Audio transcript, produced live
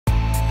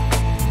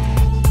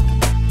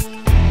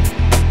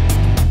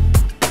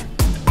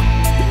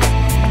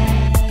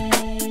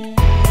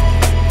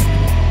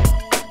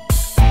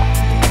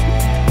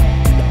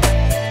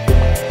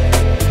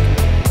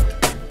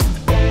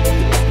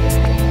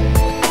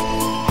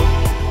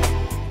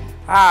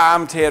Hi,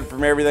 I'm Ted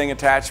from Everything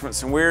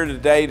Attachments, and we're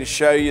today to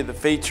show you the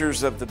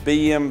features of the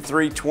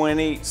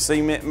BM320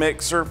 cement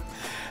mixer.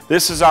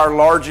 This is our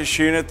largest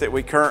unit that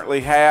we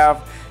currently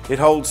have. It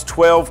holds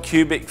 12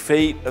 cubic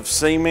feet of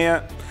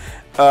cement.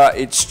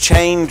 It's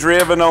chain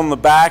driven on the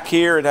back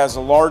here. It has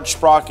a large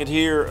sprocket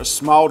here, a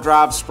small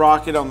drive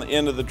sprocket on the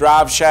end of the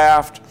drive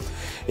shaft.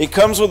 It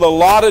comes with a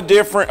lot of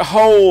different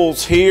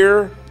holes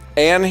here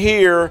and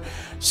here,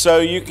 so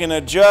you can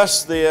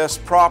adjust this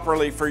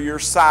properly for your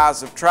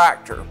size of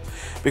tractor.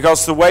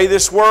 Because the way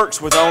this works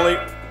with only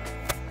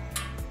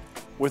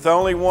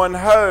one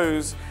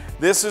hose,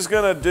 this is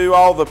going to do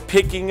all the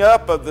picking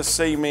up of the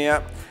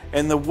cement,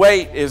 and the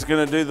weight is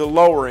going to do the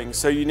lowering.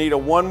 So you need a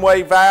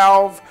one-way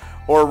valve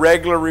or a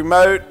regular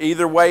remote.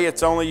 Either way,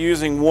 it's only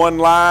using one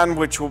line,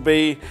 which will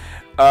be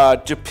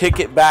to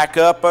pick it back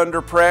up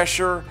under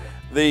pressure.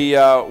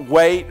 The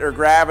weight or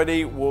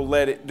gravity will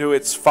let it do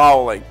its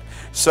falling.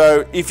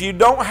 So if you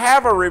don't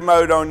have a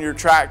remote on your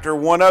tractor,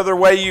 one other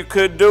way you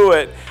could do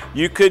it,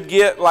 you could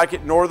get, like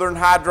at Northern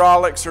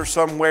Hydraulics or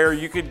somewhere,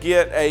 you could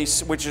get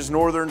which is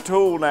Northern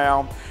Tool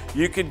now,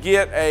 you could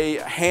get a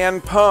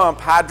hand pump,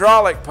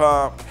 hydraulic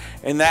pump,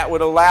 and that would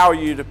allow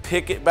you to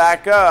pick it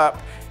back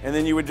up, and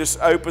then you would just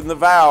open the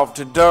valve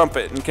to dump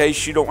it in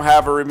case you don't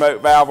have a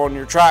remote valve on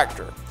your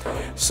tractor.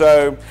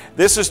 So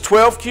this is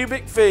 12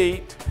 cubic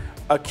feet.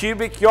 A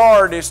cubic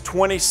yard is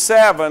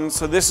 27,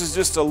 so this is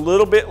just a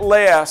little bit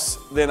less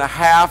than a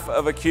half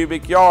of a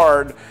cubic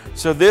yard.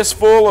 So this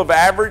full of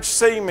average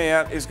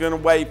cement is going to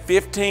weigh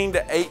 1,500 to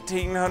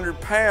 1,800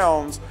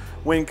 pounds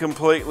when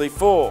completely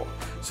full.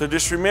 So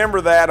just remember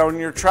that on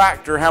your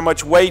tractor, how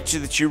much weight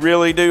that you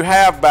really do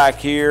have back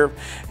here.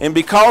 And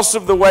because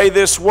of the way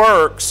this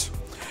works,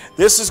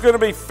 this is going to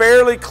be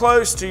fairly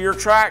close to your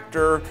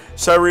tractor,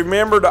 so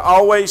remember to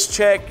always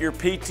check your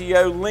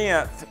PTO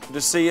length to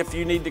see if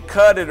you need to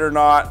cut it or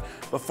not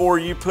before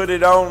you put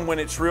it on when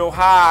it's real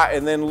high,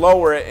 and then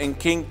lower it and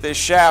kink this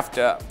shaft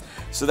up.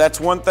 So that's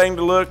one thing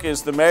to look,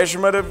 is the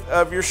measurement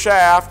of your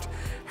shaft,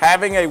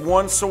 having a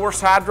one-source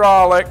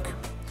hydraulic,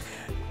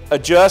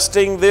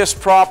 adjusting this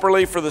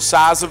properly for the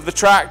size of the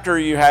tractor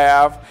you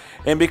have,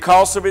 and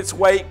because of its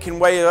weight can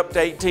weigh up to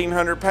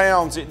 1,800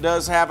 pounds, it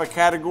does have a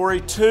Category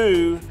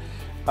 2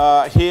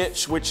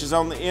 hitch, which is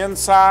on the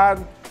inside,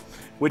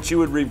 which you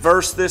would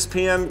reverse this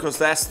pin because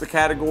that's the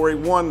Category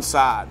 1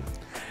 side.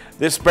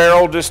 This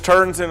barrel just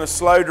turns in a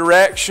slow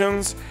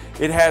directions.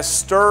 It has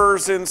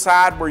stirrers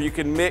inside where you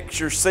can mix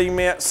your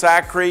cement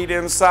saccrete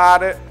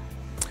inside it,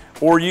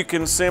 or you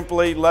can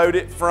simply load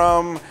it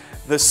from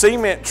the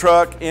cement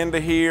truck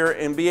into here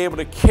and be able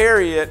to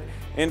carry it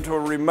into a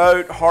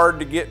remote, hard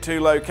to get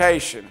to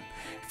location.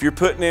 If you're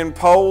putting in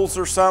poles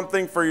or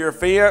something for your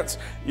fence,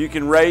 you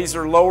can raise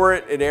or lower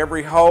it at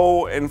every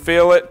hole and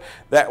fill it.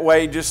 That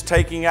way, just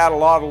taking out a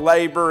lot of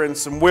labor and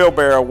some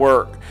wheelbarrow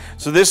work.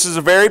 So this is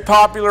a very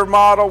popular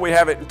model. We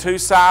have it in two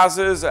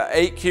sizes, an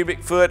 8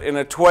 cubic foot and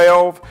a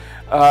 12.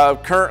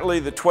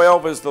 Currently the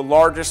 12 is the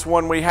largest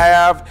one we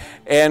have,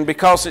 and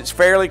because it's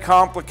fairly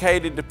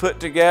complicated to put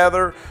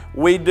together,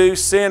 we do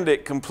send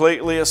it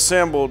completely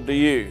assembled to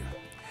you.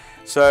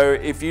 So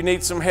if you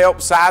need some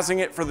help sizing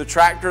it for the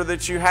tractor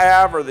that you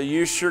have or the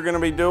use you're going to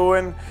be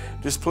doing,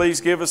 just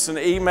please give us an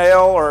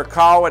email or a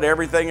call at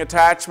Everything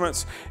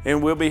Attachments,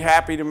 and we'll be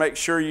happy to make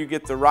sure you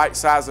get the right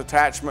size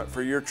attachment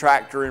for your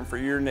tractor and for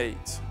your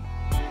needs.